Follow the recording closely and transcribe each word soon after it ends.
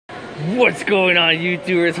What's going on,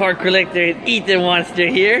 YouTubers? Hardcorllector and Ethan Monster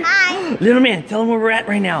here. Hi. Little man, tell them where we're at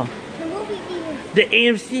right now. The movie theater. The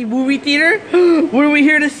AMC movie theater? What are we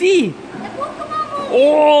here to see? The Pokemon movie.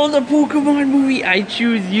 Oh, the Pokemon movie. I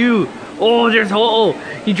choose you. Oh,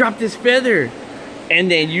 he dropped his feather. And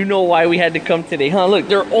then you know why we had to come today, huh? Look,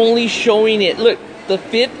 they're only showing it. Look, the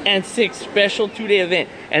 5th and 6th special 2-day event.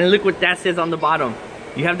 And look what that says on the bottom.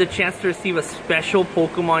 You have the chance to receive a special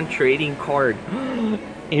Pokemon trading card.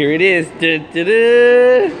 Here it is.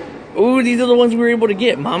 Oh, these are the ones we were able to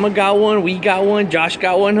get. Mama got one, we got one, Josh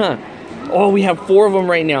got one, huh? Oh, we have 4 of them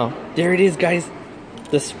right now. There it is, guys.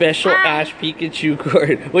 The special Ash Pikachu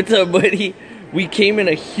card. What's up, buddy? We came in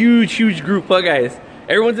a huge group, huh, guys?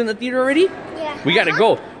 Everyone's in the theater already? Yeah. We gotta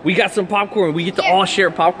go. We got some popcorn. We get to all share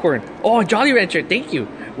popcorn. Oh, Jolly Rancher, thank you.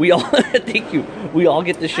 We all thank you. We all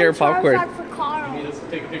get to share popcorn. For Carl. You need us to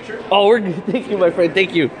take a picture? Oh, we're good. Thank you, my friend.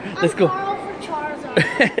 Thank you. Let's go. Carl for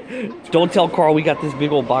Charizard. Don't tell Carl we got this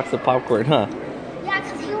big old box of popcorn, huh? Yeah,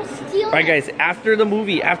 because he will steal All right, guys. After the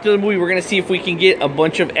movie, we're gonna see if we can get a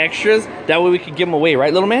bunch of extras. That way we can give them away,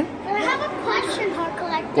 right, little man? I have a question,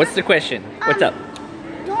 Hardcorllector. What's the question? What's up?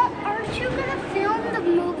 Aren't you gonna film the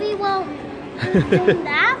movie while you're doing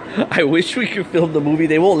that? I wish we could film the movie.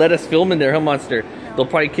 They won't let us film in there, huh, Monster? They'll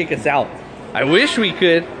probably kick us out. I wish we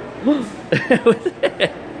could.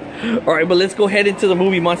 All right, but let's go head into the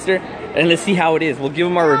movie, Monster, and let's see how it is. We'll give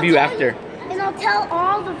them our review after. And I'll tell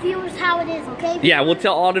all the viewers how it is, okay? Yeah, we'll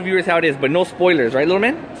tell all the viewers how it is, but no spoilers, right, little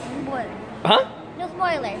man? Spoilers. Huh? No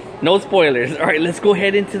spoilers. No spoilers. All right, let's go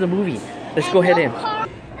head into the movie. Let's go head in. All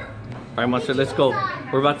right, Monster, let's go.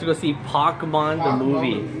 We're about to go see Pokemon the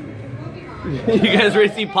movie. You guys ready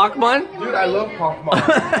to see Pokemon? Dude, I love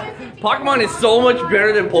Pokemon. Pokemon is so much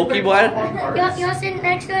better than Pokemon. You want to sit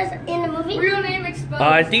next to us in the movie? Real name exposed.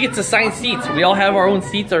 I think it's assigned seats. We all have our own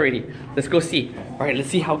seats already. Let's go see. All right, let's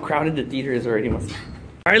see how crowded the theater is already, Monster.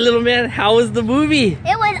 All right, little man, how was the movie?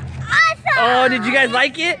 It was awesome. Oh, did you guys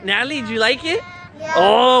like it? Natalie, did you like it? Yeah.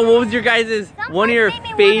 Oh, what was your guys' one of your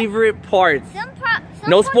favorite parts?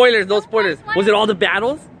 No spoilers, no spoilers. Was it all the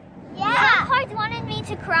battles? Yeah. Some parts wanted me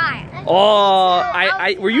to cry. Oh,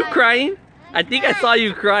 were you crying? I think I saw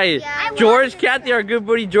you crying. Yeah, George, Kathy, our good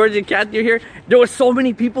buddy George and Kathy are here. There were so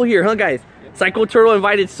many people here, huh, guys? Psycho Turtle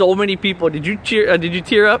invited so many people. Did you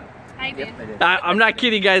tear up? I did. I'm not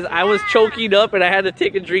kidding, guys. I was choking up and I had to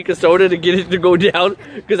take a drink of soda to get it to go down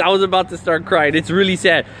because I was about to start crying. It's really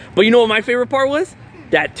sad. But you know what my favorite part was?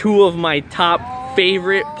 That 2 of my top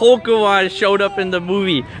favorite Pokemon showed up in the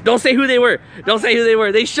movie. Don't say who they were. Don't say who they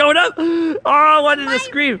were. They showed up. Oh, I wanted to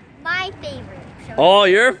scream. My favorite. Oh,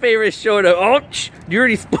 your favorite showed up. Oh, you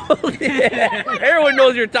already spoiled it. Everyone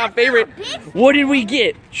knows your top favorite. What did we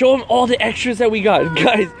get? Show them all the extras that we got.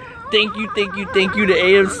 Guys, thank you to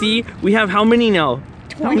AMC. We have how many now?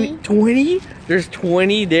 20. How many? 20? There's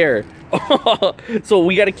 20 there. So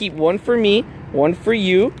we got to keep 1 for me, 1 for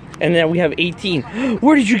you, and then we have 18.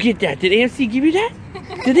 Where did you get that? Did AMC give you that?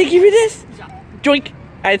 Did they give you this? Joink.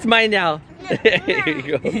 It's mine now. Here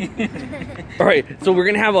you go. All right, so we're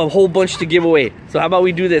gonna have a whole bunch to give away. So how about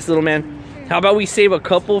we do this, little man? How about we save a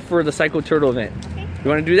couple for the Psycho Turtle event? Okay. You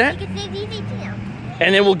want to do that? You can save these 18 now.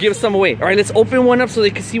 And then we'll give some away. All right, let's open one up so they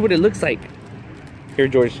can see what it looks like. Here,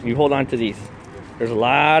 George, you hold on to these. There's a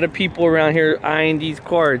lot of people around here eyeing these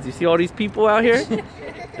cards. You see all these people out here?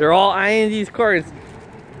 They're all eyeing these cards.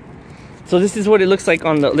 So this is what it looks like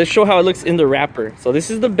on the, let's show how it looks in the wrapper. So this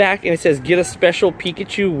is the back and it says, get a special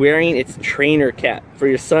Pikachu wearing its trainer cap for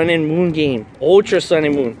your Sun and Moon game. Ultra Sun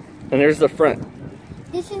and Moon. And there's the front.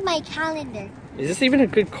 This is my calendar. Is this even a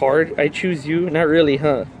good card? I choose you? Not really,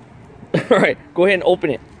 huh? All right, go ahead and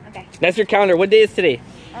open it. Okay. That's your calendar. What day is today?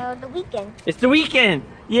 The weekend. It's the weekend.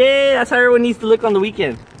 Yay, that's how everyone needs to look on the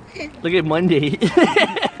weekend. Look at Monday.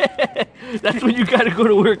 That's when you gotta go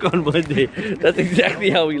to work on Monday. That's exactly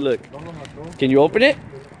how we look. Can you open it?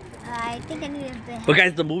 I think I need a bit. But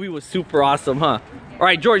guys, the movie was super awesome, huh?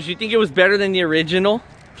 Alright, George, do you think it was better than the original?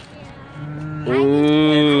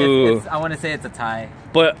 Ooh. I want to say it's a tie.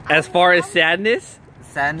 But as far as sadness?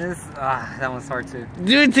 Sadness? That one's hard too.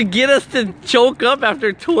 Dude, to get us to choke up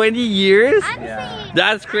after 20 years? Yeah.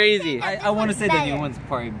 That's crazy. I want to say the new one's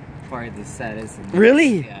probably the saddest.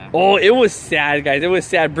 Really? Yeah. Oh, it was sad, guys. It was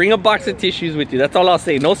sad. Bring a box of tissues with you. That's all I'll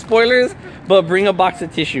say. No spoilers, but bring a box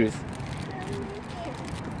of tissues.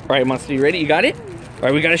 All right, Monster, you ready? You got it? All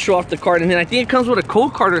right, we got to show off the card. And then I think it comes with a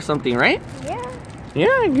code card or something, right? Yeah. Yeah,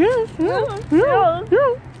 I guess.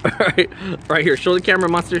 Yeah. All right. Right here. Show the camera,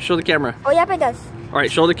 Monster. Show the camera. Oh, yeah, it does. All right,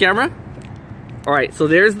 show the camera. All right, so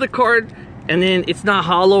there's the card. And then it's not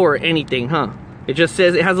hollow or anything, huh? It just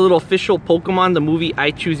says it has a little official Pokemon the movie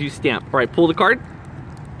I Choose You stamp. All right, pull the card.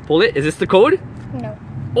 Pull it. Is this the code? No.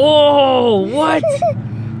 Oh, what?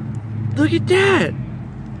 Look at that.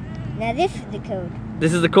 Now this is the code.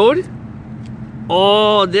 This is the code?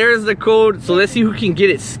 Oh, there's the code. So let's see who can get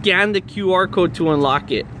it. Scan the QR code to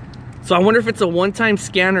unlock it. So I wonder if it's a one-time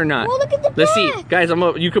scan or not. Oh, look at the Let's back. see. Guys,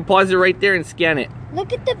 you can pause it right there and scan it.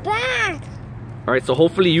 Look at the back. All right, so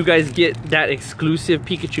hopefully you guys get that exclusive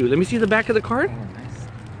Pikachu. Let me see the back of the card. Oh, nice.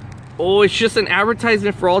 Oh, it's just an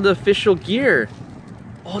advertisement for all the official gear.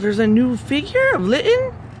 Oh, there's a new figure of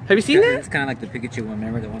Litten. Have you seen that? It's kind of like the Pikachu one.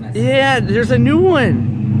 Remember the one that's... Yeah, there's a new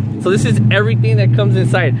one. So this is everything that comes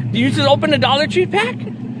inside. Do you just open the Dollar Tree pack?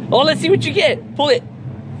 Oh, let's see what you get. Pull it.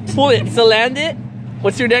 Pull it. So land it.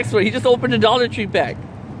 What's your next one? He just opened the Dollar Tree pack.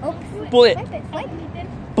 Oops. Pull it. Swipe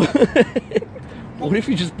it. What if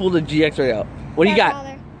you just pull the GX right out? What do you got?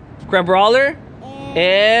 $5. Crab Brawler.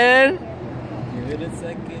 And Give it a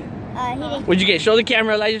second. He didn't. what'd you get? Show the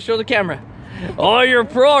camera, Elijah. Show the camera. Oh, you're a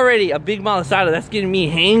pro already. A big malasada. That's getting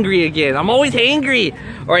me hangry again. I'm always hangry.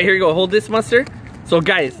 All right, here you go. Hold this, Mustard. So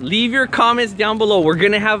guys, leave your comments down below. We're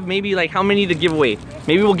gonna have maybe like how many to give away?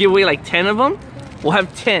 Maybe we'll give away like 10 of them. We'll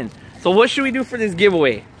have 10. So what should we do for this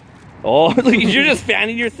giveaway? Oh, look, you're just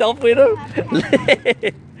fanning yourself with them.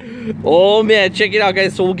 Oh man, check it out,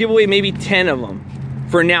 guys. So we'll give away maybe 10 of them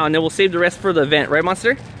for now, and then we'll save the rest for the event, right,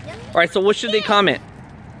 Monster? Yep. All right. So what should they comment?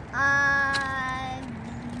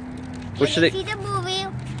 What should they? See the movie.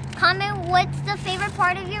 Comment what's the favorite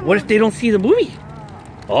part of your movie. What if they don't see the movie?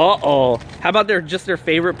 Uh-oh. How about just their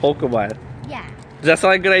favorite Pokemon? Yeah. Does that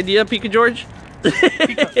sound like a good idea, Pika George?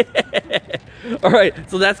 All right,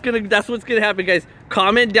 so that's what's gonna happen, guys.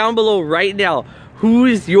 Comment down below right now. Who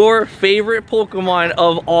is your favorite Pokemon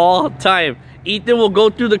of all time? Ethan will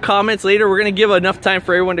go through the comments later. We're gonna give enough time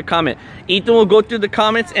for everyone to comment. Ethan will go through the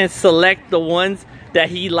comments and select the ones that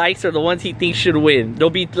he likes or the ones he thinks should win. There'll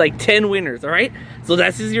be like 10 winners, all right? So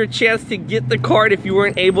this is your chance to get the card if you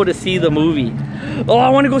weren't able to see the movie. Oh, I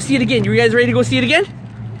want to go see it again. You guys ready to go see it again?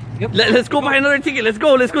 Yep. Let's go buy another ticket. Let's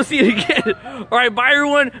go see it again. All right, bye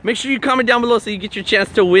everyone. Make sure you comment down below so you get your chance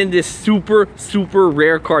to win this super, super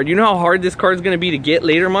rare card. You know how hard this card is going to be to get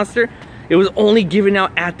later, Monster? It was only given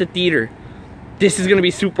out at the theater. This is going to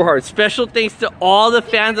be super hard. Special thanks to all the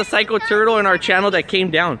fans of Psycho Turtle in our channel that came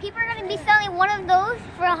down. People are going to be selling one of those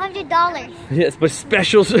for $100. Yes, but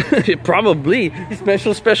special, probably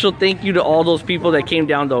special thank you to all those people that came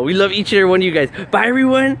down though. We love each and every one of you guys. Bye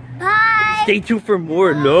everyone. Bye. Stay tuned for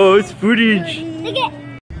more lost footage.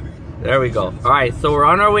 There we go. All right, so we're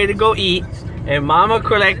on our way to go eat, and Mama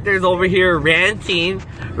Collector's over here ranting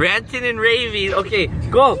and raving. Okay,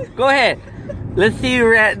 go ahead. Let's see you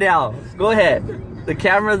rant now. Go ahead. The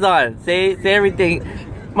camera's on. Say everything.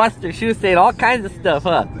 Mustard, she was saying all kinds of stuff,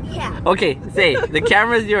 huh? Yeah. Okay, say. The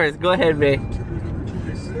camera's yours. Go ahead, May.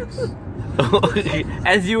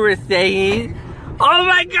 As you were saying, oh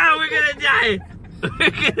my God, we're gonna die.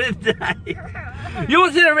 We're gonna die. You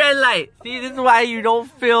almost hit a red light. See, this is why you don't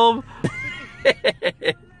film.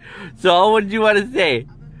 So, what did you want to say?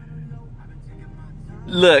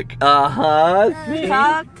 Look, see?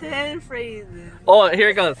 Top 10 phrases. Oh, here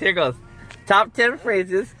it goes. Top 10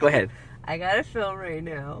 phrases. Go ahead. I gotta film right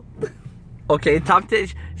now. Okay, top 10.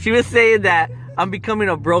 She was saying that I'm becoming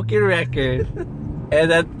a broken record,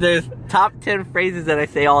 and that there's top 10 phrases that I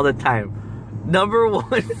say all the time. Number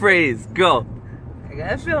 1 phrase, go. I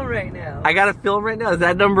gotta film right now. I gotta film right now. Is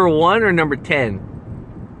that number 1 or number 10?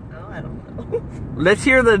 No, I don't know. Let's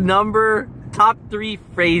hear the top 3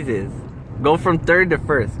 phrases. Go from 3rd to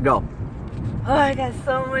 1st. Go. Oh, I got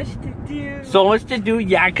so much to do. So much to do,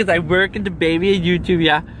 yeah, because I work at the baby and YouTube,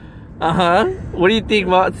 yeah. What do you think,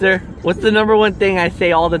 Monster? What's the number 1 thing I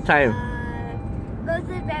say all the time? Go to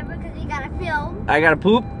the bathroom because you gotta film. I gotta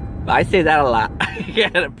poop? I say that a lot. I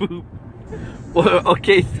gotta poop. Well,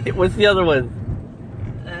 okay, what's the other one?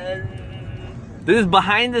 This is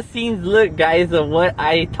behind the scenes look, guys, of what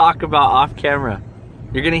I talk about off camera.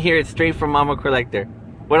 You're gonna hear it straight from Mama Collector.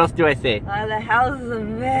 What else do I say? The house is a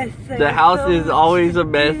mess. The house is always a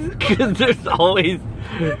mess because there's always...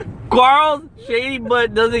 Carl, shady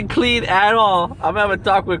butt doesn't clean at all. I'm gonna have a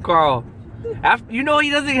talk with Carl. You know he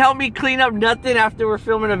doesn't help me clean up nothing after we're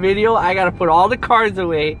filming a video. I gotta put all the cards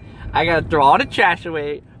away. I gotta throw all the trash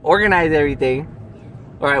away. Organize everything.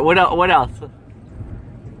 Alright, what else?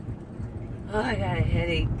 Oh, I got a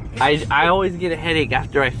headache. I always get a headache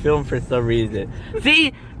after I film for some reason.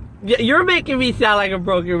 See? You're making me sound like a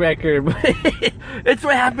broken record, but it's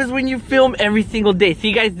what happens when you film every single day.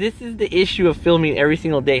 See, guys, this is the issue of filming every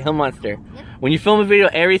single day, huh, Monster? Yep. When you film a video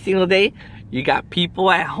every single day, you got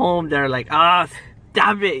people at home that are like, ah, oh,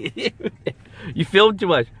 stop it. You film too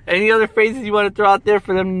much. Any other phrases you want to throw out there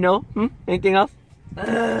for them to know? Anything else?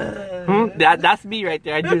 That's me right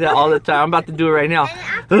there. I do that all the time. I'm about to do it right now.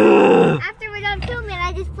 After we're done filming,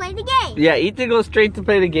 I just play the game. Yeah, Ethan goes straight to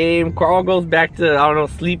play the game. Carl goes back to, I don't know,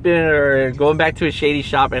 sleeping or going back to his shady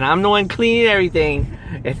shop. And I'm the one cleaning everything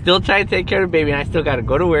and still trying to take care of the baby. And I still got to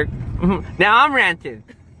go to work. Now I'm ranting.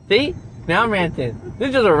 See? Now I'm ranting. This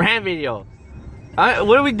is just a rant video.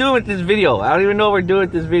 What are we doing with this video? I don't even know what we're doing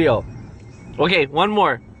with this video. Okay, one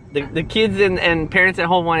more. The kids and parents at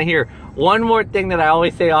home want to hear. One more thing that I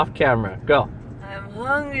always say off camera. Go. I'm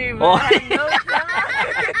hungry, but I have no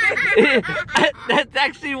time. That's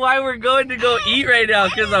actually why we're going to go eat right now,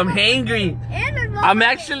 because I'm hangry. I'm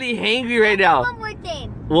actually hangry right now. One more thing.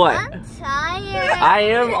 What? I'm tired. I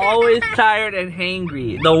am always tired and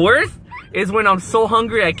hangry. The worst is when I'm so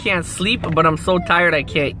hungry I can't sleep, but I'm so tired I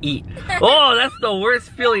can't eat. Oh, that's the worst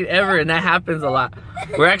feeling ever, and that happens a lot.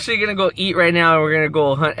 We're actually gonna go eat right now, and we're gonna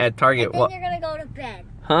go hunt at Target. And then you're gonna go to bed.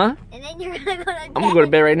 Huh? And then you're gonna go to bed. I'm gonna go to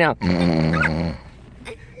bed right now.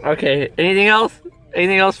 Okay, anything else?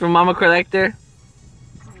 Anything else from Mama Collector?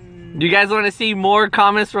 Do you guys want to see more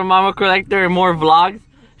comments from Mama Collector and more vlogs?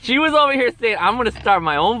 She was over here saying, I'm gonna start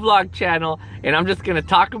my own vlog channel and I'm just gonna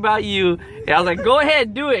talk about you. And I was like, go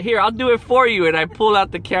ahead, do it. Here, I'll do it for you. And I pull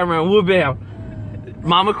out the camera and whoop bam.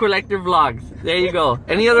 Mama Collector vlogs. There you go.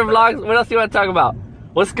 Any other vlogs? What else do you want to talk about?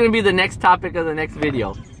 What's gonna be the next topic of the next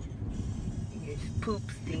video? Your poop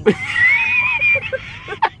stinks.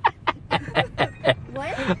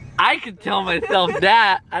 What? I could tell myself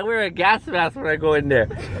that. I wear a gas mask when I go in there.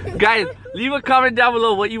 Guys, leave a comment down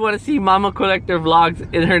below what you want to see Mama Collector vlogs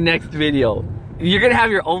in her next video. You're going to have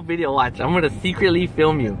your own video watch. I'm going to secretly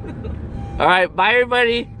film you. Alright, bye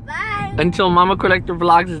everybody. Bye. Until Mama Collector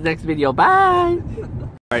vlogs' next video. Bye.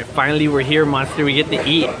 Alright, finally we're here, Monster. We get to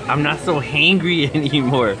eat. I'm not so hangry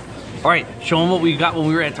anymore. Alright, show them what we got when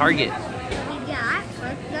we were at Target. We got,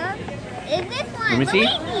 what's up? Is this one? Let me see.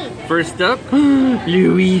 Luigi. First up,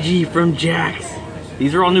 Luigi from Jax.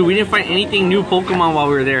 These are all new. We didn't find anything new Pokemon while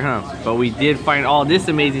we were there, huh? But we did find all this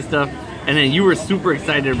amazing stuff. And then you were super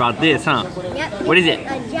excited about this, huh? Yep. What is it?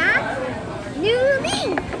 A Jax new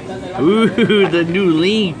Link. Ooh, the new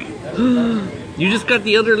Link. You just got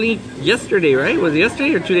the other Link yesterday, right? Was it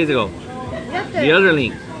yesterday or 2 days ago? Yesterday. The other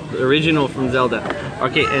Link. The original from Zelda.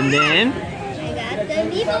 Okay, and then... I got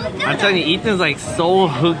the Zelda. I'm telling you, Ethan's like so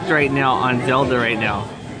hooked right now on Zelda right now.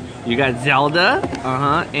 You got Zelda,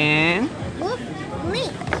 and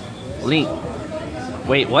Link. Link.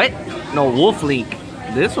 Wait, what? No, Wolf Link.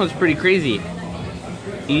 This one's pretty crazy.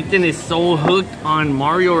 Ethan is so hooked on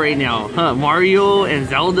Mario right now. Huh, Mario and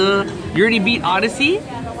Zelda. You already beat Odyssey?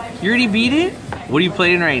 You already beat it? What are you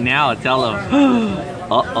playing right now? Tell him.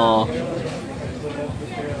 Uh-oh.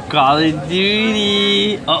 Call of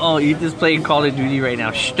Duty. Uh-oh, Ethan's playing Call of Duty right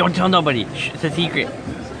now. Shh, don't tell nobody. Shh, it's a secret.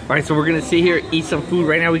 Alright, so we're gonna sit here, eat some food.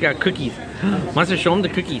 Right now we got cookies. Monster, show them the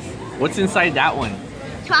cookies. What's inside that one?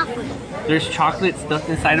 Chocolate. There's chocolate stuffed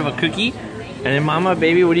inside of a cookie. And then Mama,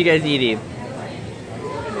 baby, what are you guys eating?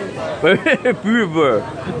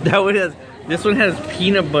 That one has, this one has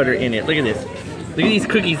peanut butter in it. Look at this. Look at these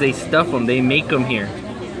cookies, they stuff them, they make them here.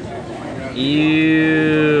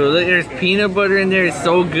 Ew, look, there's peanut butter in there, it's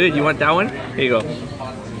so good. You want that one? Here you go.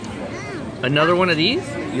 Another one of these?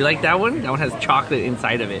 You like that one? That one has chocolate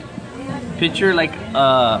inside of it. Picture like,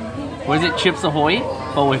 what is it, Chips Ahoy?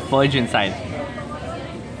 But with fudge inside.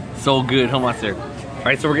 So good, huh, Monster?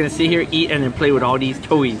 Alright, so we're gonna sit here, eat, and then play with all these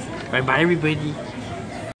toys. Alright, bye everybody.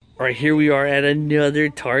 Alright, here we are at another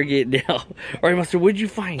Target now. Alright, Monster, what'd you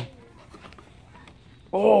find?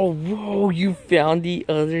 Oh, whoa, you found the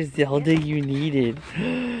other Zelda you needed.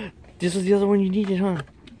 This was the other one you needed, huh?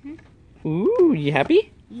 Mm-hmm. Ooh, you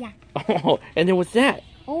happy? Yeah. Oh, and then what's that?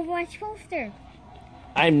 Overwatch poster.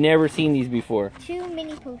 I've never seen these before. 2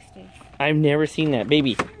 mini posters. I've never seen that.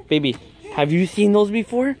 Baby, have you seen those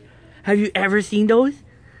before? Have you ever seen those?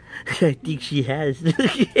 I think she has.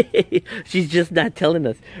 She's just not telling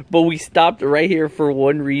us. But we stopped right here for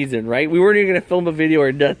one reason, right? We weren't even going to film a video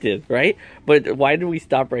or nothing, right? But why did we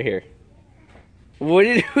stop right here? What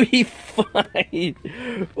did we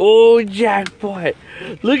find? Oh, jackpot.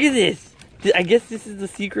 Look at this. I guess this is the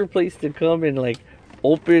secret place to come and, like,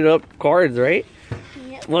 open up cards, right?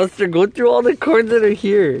 Yep. Monster, go through all the cards that are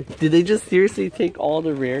here. Did they just seriously take all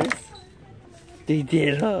the rares? They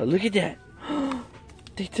did, huh? Look at that.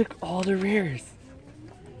 They took all the rares.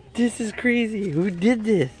 This is crazy. Who did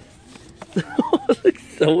this?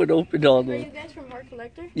 Someone opened all Are those. you guys from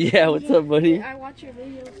Hardcorllector? Yeah, what's up, buddy? I watch your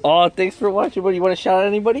videos. Oh, thanks for watching, buddy. You want to shout out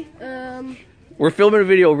anybody? We're filming a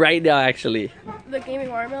video right now, actually. The Gaming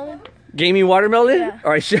Watermelon. Gaming Watermelon? Yeah.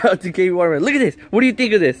 Alright, shout out to Gaming Watermelon. Look at this. What do you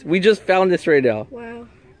think of this? We just found this right now. Wow.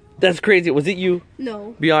 That's crazy. Was it you?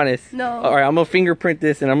 No. Be honest. No. All right, I'm gonna fingerprint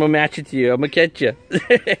this and I'm gonna match it to you. I'm gonna catch you.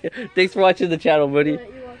 Thanks for watching the channel, buddy. You're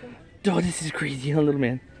welcome. Oh, this is crazy, huh, little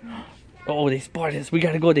man? Oh, they spotted us. We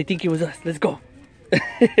gotta go. They think it was us. Let's go.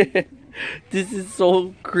 This is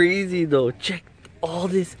so crazy, though. Check all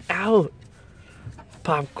this out.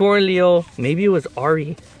 Popcorn Leo. Maybe it was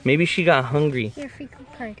Ari. Maybe she got hungry. Your free code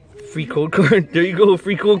card. Free code card. There you go.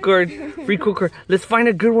 Free code card. Free code card. Let's find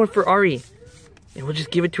a good one for Ari. And we'll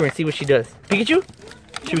just give it to her and see what she does. Pikachu?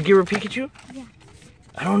 Should we give her Pikachu? Yeah.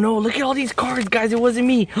 I don't know. Look at all these cards, guys. It wasn't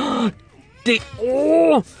me.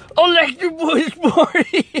 Oh, Electric Boys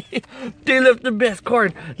Party. They left the best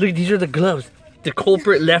card. Look, these are the gloves. The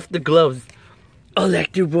culprit left the gloves.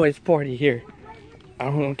 Electric Boys Party here. I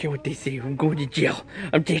don't care what they say. I'm going to jail.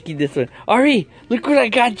 I'm taking this one. Ari, look what I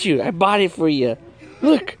got you. I bought it for you.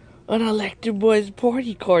 Look, an Electric Boys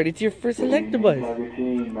Party card. It's your first Electabuzz.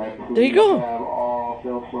 There you go.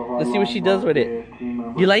 Let's see what she does with it.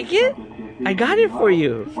 You like it? I got it for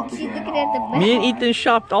you. She's looking at the back. Me and Ethan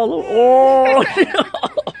shopped all over. Oh,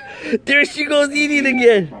 no. There she goes eating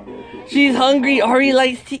again. She's hungry. Ari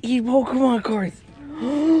likes to eat Pokemon cards.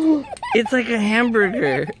 It's like a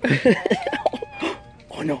hamburger.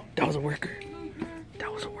 Oh no, that was a worker.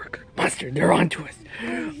 That was a worker. Monster, they're on to us.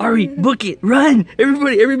 Ari, book it. Run.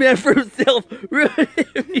 Everybody, every man for himself. Run.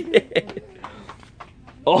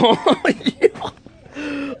 Oh, yeah.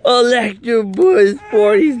 Electric Boys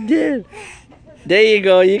Party's dead. There you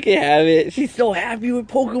go. You can have it. She's so happy with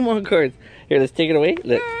Pokemon cards. Here, let's take it away.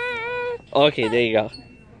 Look. Okay, there you go.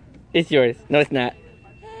 It's yours. No, it's not.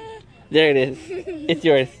 There it is. It's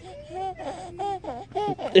yours.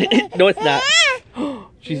 No, it's not.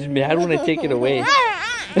 She's mad when I take it away.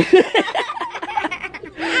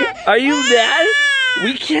 Are you mad?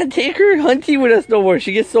 We can't take her hunting with us no more.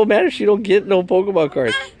 She gets so mad if she don't get no Pokemon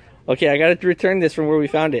cards. Okay, I gotta return this from where we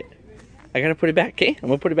found it. I gotta put it back, okay? I'm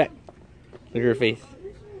gonna put it back. Look at her face.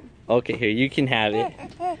 Okay, here, you can have it.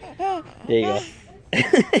 There you go.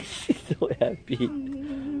 She's so happy.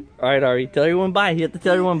 Alright, Ari, tell everyone bye. You have to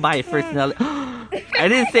tell everyone bye first. Now, I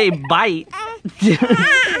didn't say bite.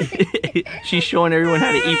 She's showing everyone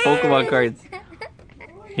how to eat Pokemon cards.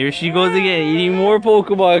 Here she goes again, eating more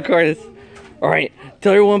Pokemon cards. Alright,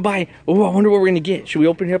 tell everyone bye. Oh, I wonder what we're gonna get. Should we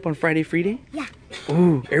open it up on Friday Free Day? Yeah.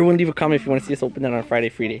 Ooh, everyone leave a comment if you want to see us open that on Friday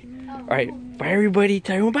Free Day. Alright, bye everybody.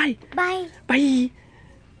 Tell everyone bye. Bye. Bye.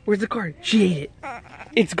 Where's the card? She ate it.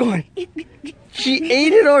 It's gone. She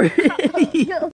ate it already.